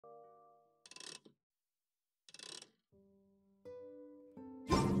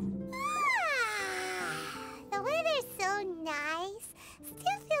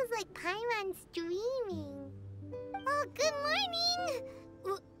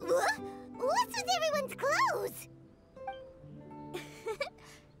What's with everyone's clothes?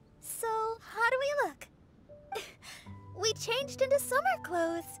 So, how do we look? We changed into summer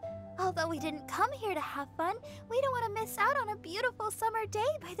clothes. Although we didn't come here to have fun, we don't want to miss out on a beautiful summer day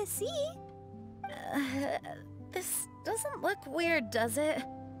by the sea. This doesn't look weird, does it?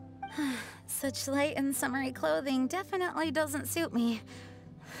 Such light and summery clothing definitely doesn't suit me.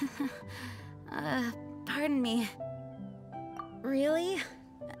 Pardon me. Really?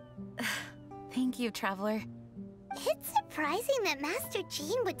 Thank you, Traveler. It's surprising that Master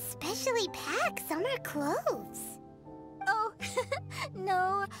Jean would specially pack summer clothes. Oh,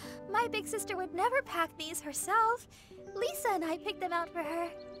 no. My big sister would never pack these herself. Lisa and I picked them out for her.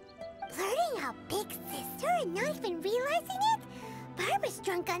 Blurting out big sister and not even realizing it? Barbara's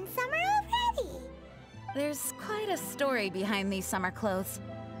drunk on summer already. There's quite a story behind these summer clothes.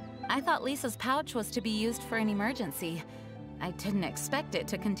 I thought Lisa's pouch was to be used for an emergency. I didn't expect it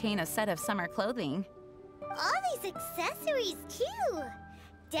to contain a set of summer clothing. All these accessories, too.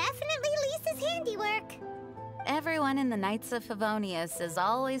 Definitely Lisa's handiwork. Everyone in the Knights of Favonius is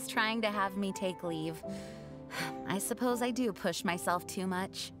always trying to have me take leave. I suppose I do push myself too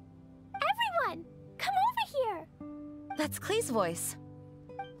much. Everyone, come over here. That's Klee's voice.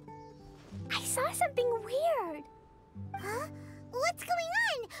 I saw something weird. Huh? What's going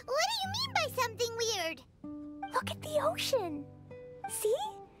on? What do you mean by something weird? Look at the ocean. See?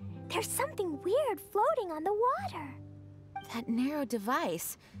 There's something weird floating on the water. That narrow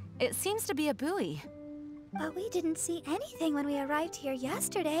device. It seems to be a buoy. But we didn't see anything when we arrived here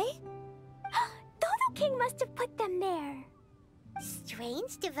yesterday. Dodo King must have put them there.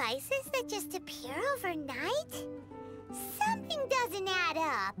 Strange devices that just appear overnight? Something doesn't add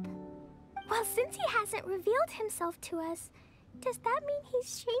up. Well, since he hasn't revealed himself to us, does that mean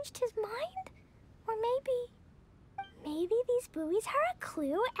he's changed his mind? Or maybe these buoys are a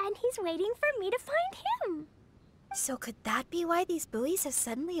clue and he's waiting for me to find him. So could that be why these buoys have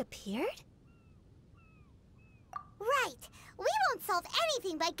suddenly appeared? Right. We won't solve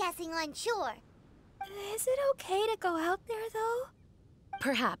anything by guessing on shore. Is it okay to go out there, though?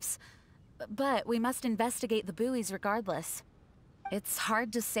 Perhaps. But we must investigate the buoys regardless. It's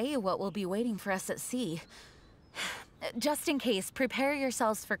hard to say what will be waiting for us at sea. Just in case, prepare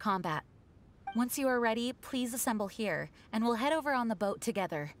yourselves for combat. Once you are ready, please assemble here, and we'll head over on the boat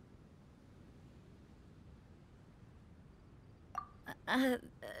together.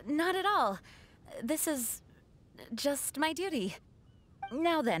 Not at all. This is just my duty.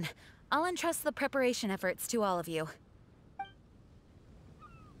 Now then, I'll entrust the preparation efforts to all of you.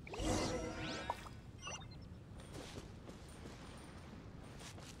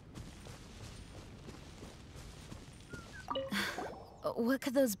 What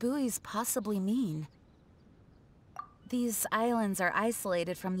could those buoys possibly mean? These islands are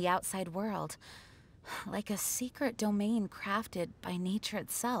isolated from the outside world, like a secret domain crafted by nature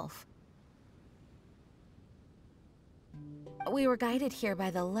itself. We were guided here by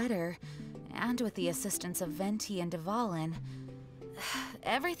the letter, and with the assistance of Venti and Dvalin.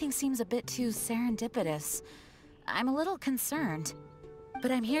 Everything seems a bit too serendipitous. I'm a little concerned.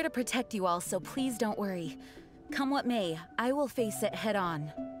 But I'm here to protect you all, so please don't worry. Come what may, I will face it head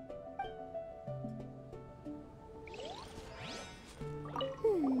on.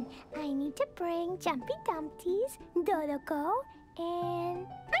 I need to bring Jumpy Dumpties, Dodoko, and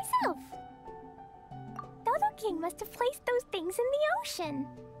myself. Dodo King must have placed those things in the ocean.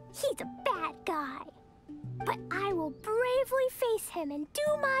 He's a bad guy. But I will bravely face him and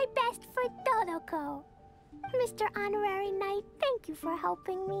do my best for Dodoko. Mr. Honorary Knight, thank you for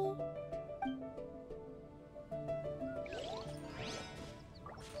helping me.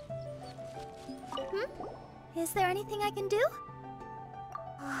 Is there anything I can do?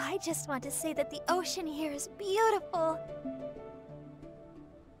 Oh, I just want to say that the ocean here is beautiful.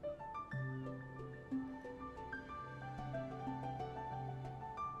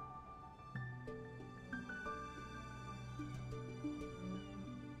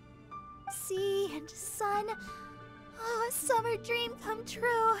 Sea and sun. Oh, a summer dream come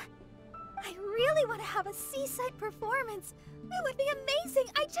true. I really want to have a seaside performance. It would be amazing.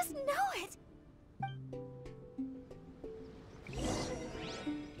 I just know it.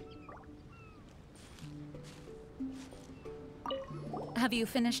 Have you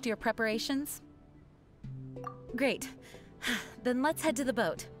finished your preparations? Great. Then let's head to the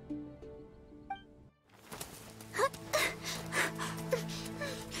boat.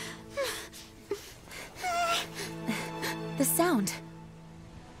 The sound.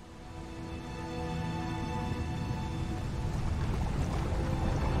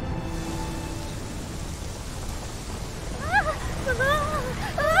 The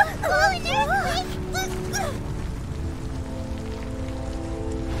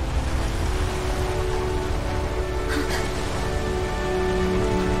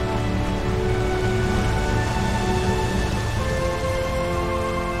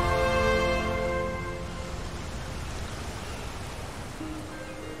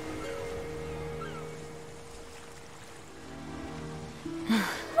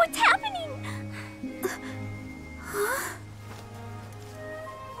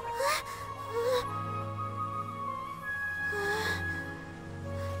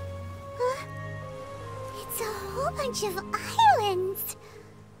whole bunch of islands.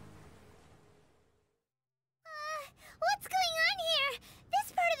 What's going on here?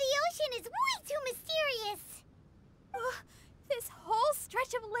 This part of the ocean is way too mysterious. This whole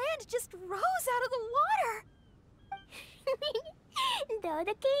stretch of land just rose out of the water.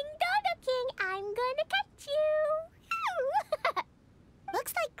 Dodo King, I'm gonna catch you.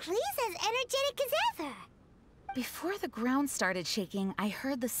 Looks like Klee's as energetic as ever. Before the ground started shaking, I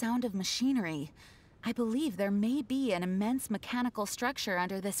heard the sound of machinery. I believe there may be an immense mechanical structure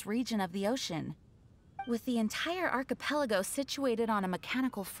under this region of the ocean. With the entire archipelago situated on a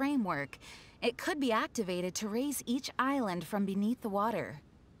mechanical framework, it could be activated to raise each island from beneath the water.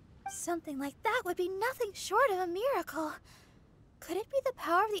 Something like that would be nothing short of a miracle. Could it be the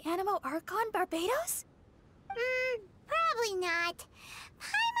power of the Animo Archon Barbados? Probably not.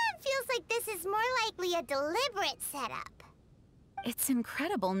 Paimon feels like this is more likely a deliberate setup. It's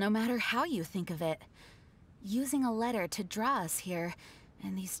incredible no matter how you think of it. Using a letter to draw us here,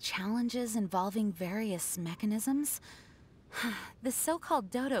 and these challenges involving various mechanisms. The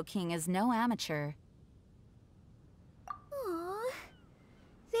so-called Dodo King is no amateur. Aww.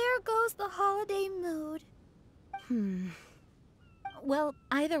 There goes the holiday mood. Well,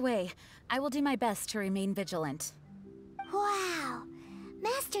 either way, I will do my best to remain vigilant. Wow.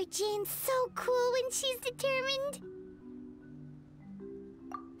 Master Jean's so cool when she's determined.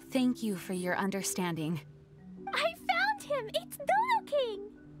 Thank you for your understanding. I found him! It's Dodo King!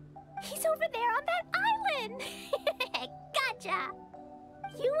 He's over there on that island! Gotcha!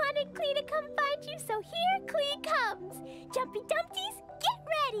 You wanted Klee to come find you, so here Klee comes! Jumpy Dumpties, get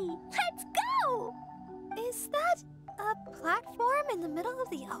ready! Let's go! Is that a platform in the middle of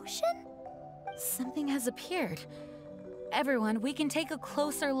the ocean? Something has appeared. Everyone, we can take a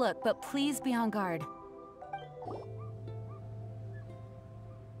closer look, but please be on guard.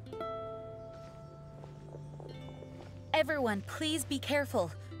 Everyone, please be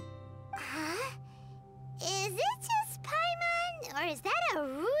careful. Huh? Is it just Paimon, or is that a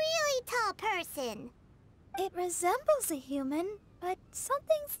really tall person? It resembles a human, but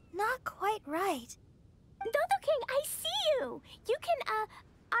something's not quite right. Dodo King, I see you! You can,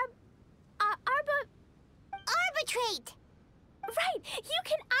 Arbitrate! Right! You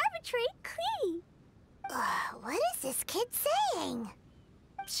can arbitrate Klee! What is this kid saying?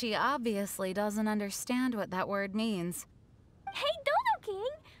 She obviously doesn't understand what that word means. Hey, Dodo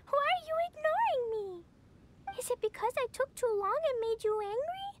King! Why are you ignoring me? Is it because I took too long and made you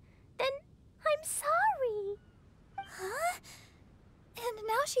angry? Then I'm sorry. Huh? And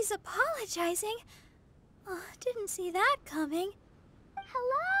now she's apologizing. Oh, didn't see that coming.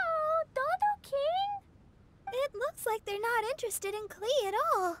 Hello, Dodo King? It looks like they're not interested in Klee at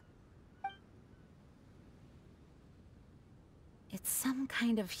all. It's some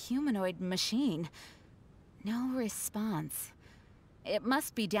kind of humanoid machine. No response. It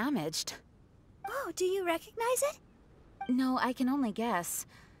must be damaged. Oh, do you recognize it? No, I can only guess.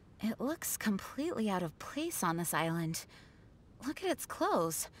 It looks completely out of place on this island. Look at its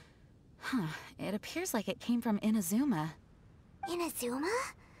clothes. Huh, it appears like it came from Inazuma.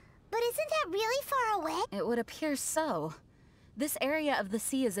 Inazuma? But isn't that really far away? It would appear so. This area of the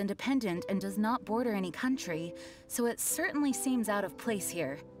sea is independent and does not border any country, so it certainly seems out of place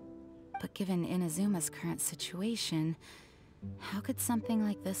here. But given Inazuma's current situation, how could something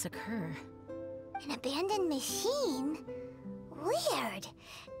like this occur? An abandoned machine? Weird.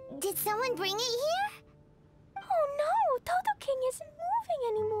 Did someone bring it here? Oh no, Dodo King isn't moving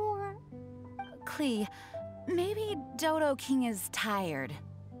anymore. Klee, maybe Dodo King is tired.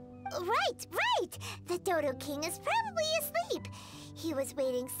 Right! The Dodo King is probably asleep. He was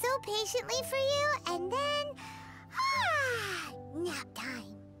waiting so patiently for you, and then... nap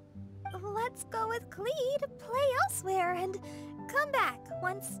time. Let's go with Klee to play elsewhere and come back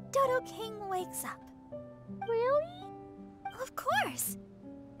once Dodo King wakes up. Really? Of course.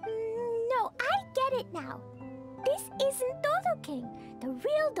 No, I get it now. This isn't Dodo King. The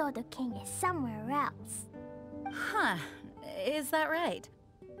real Dodo King is somewhere else. Huh, is that right?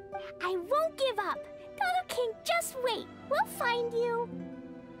 I won't give up. Dodo King, just wait. We'll find you.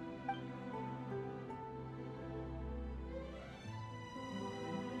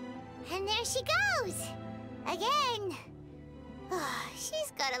 And there she goes! Again!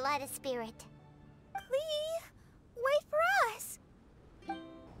 She's got a lot of spirit. Klee, wait for us.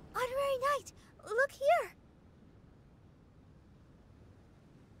 Honorary Knight, look here.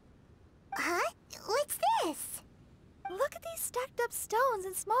 Huh? What's this? Look at these stacked up stones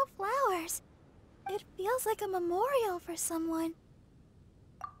and small flowers. It feels like a memorial for someone.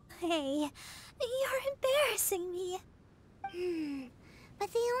 Hey, you're embarrassing me.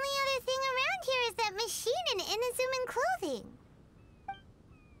 But the only other thing around here is that machine in Inazuman clothing.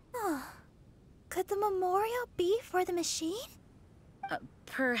 Oh. Could the memorial be for the machine?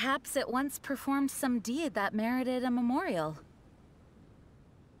 Perhaps it once performed some deed that merited a memorial.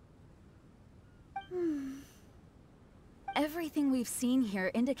 Everything we've seen here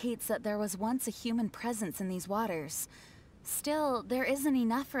indicates that there was once a human presence in these waters. Still, there isn't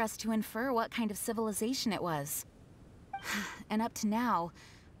enough for us to infer what kind of civilization it was. And up to now,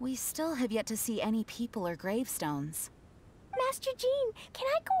 we still have yet to see any people or gravestones. Master Jean, can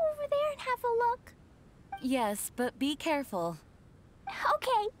I go over there and have a look? Yes, but be careful.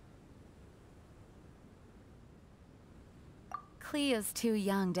 Okay. Klee is too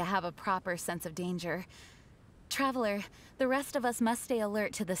young to have a proper sense of danger. Traveler, the rest of us must stay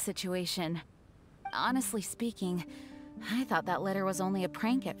alert to the situation. Honestly speaking, I thought that letter was only a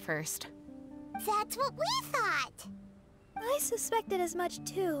prank at first. That's what we thought. I suspected as much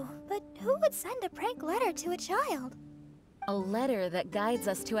too, but who would send a prank letter to a child? A letter that guides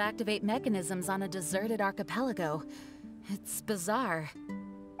us to activate mechanisms on a deserted archipelago. It's bizarre.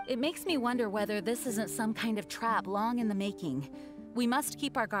 It makes me wonder whether this isn't some kind of trap long in the making. We must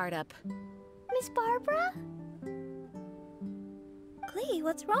keep our guard up. Miss Barbara? Klee,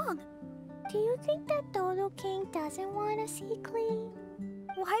 what's wrong? Do you think that Dodo King doesn't want to see Klee?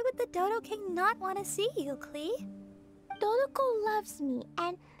 Why would the Dodo King not want to see you, Klee? Dodoko loves me,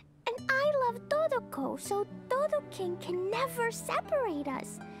 and I love Dodoko, so Dodo King can never separate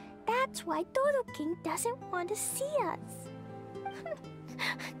us. That's why Dodo King doesn't want to see us.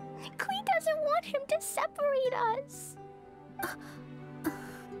 Klee doesn't want him to separate us.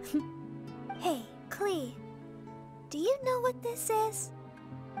 Hey, Klee. Do you know what this is?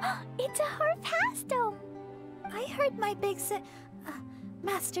 It's a harpastum! I heard my big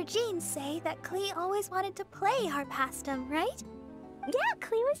Master Jean say that Klee always wanted to play harpastum, right? Yeah,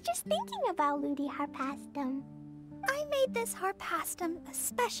 Klee was just thinking about Ludi harpastum. I made this harpastum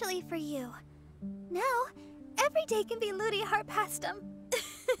especially for you. Now, every day can be Ludi harpastum.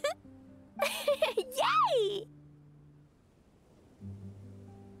 Yay!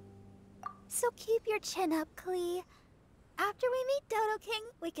 So keep your chin up, Klee. After we meet Dodo King,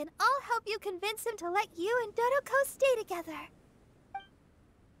 we can all help you convince him to let you and Dodoko stay together.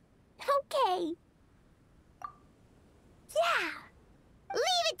 Okay. Yeah.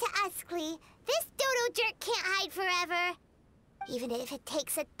 Leave it to us, Klee. This Dodo jerk can't hide forever. Even if it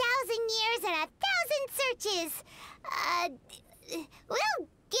takes 1,000 years and 1,000 searches. We'll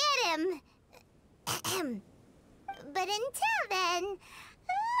get him. But until then,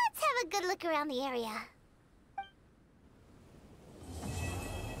 let's have a good look around the area.